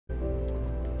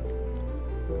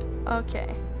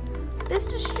Okay,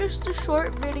 this is just a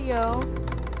short video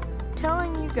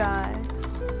telling you guys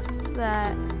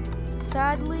that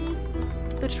sadly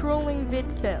the trolling vid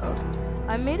failed.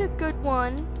 I made a good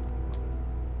one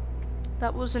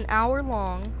that was an hour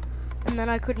long, and then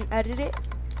I couldn't edit it.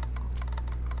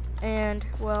 And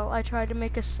well, I tried to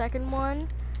make a second one,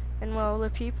 and well,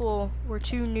 the people were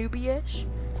too newbie-ish,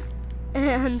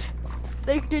 and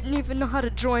they didn't even know how to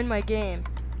join my game.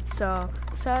 So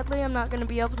sadly, I'm not going to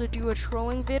be able to do a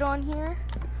trolling vid on here.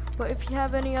 But if you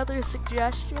have any other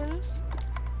suggestions,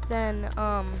 then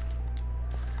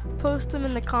post them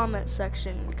in the comment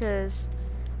section, because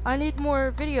I need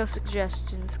more video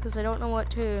suggestions, because I don't know what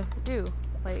to do.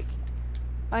 Like,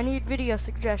 I need video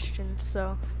suggestions,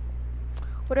 so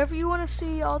whatever you want to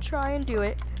see, I'll try and do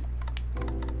it.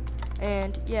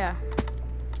 And yeah.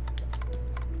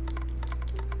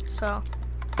 So,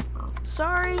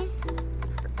 sorry for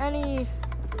any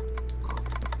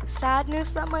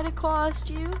sadness that might have caused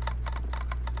you.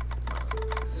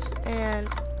 And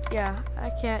yeah, I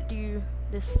can't do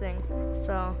this thing.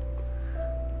 So,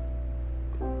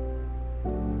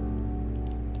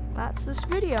 that's this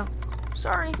video.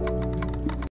 Sorry.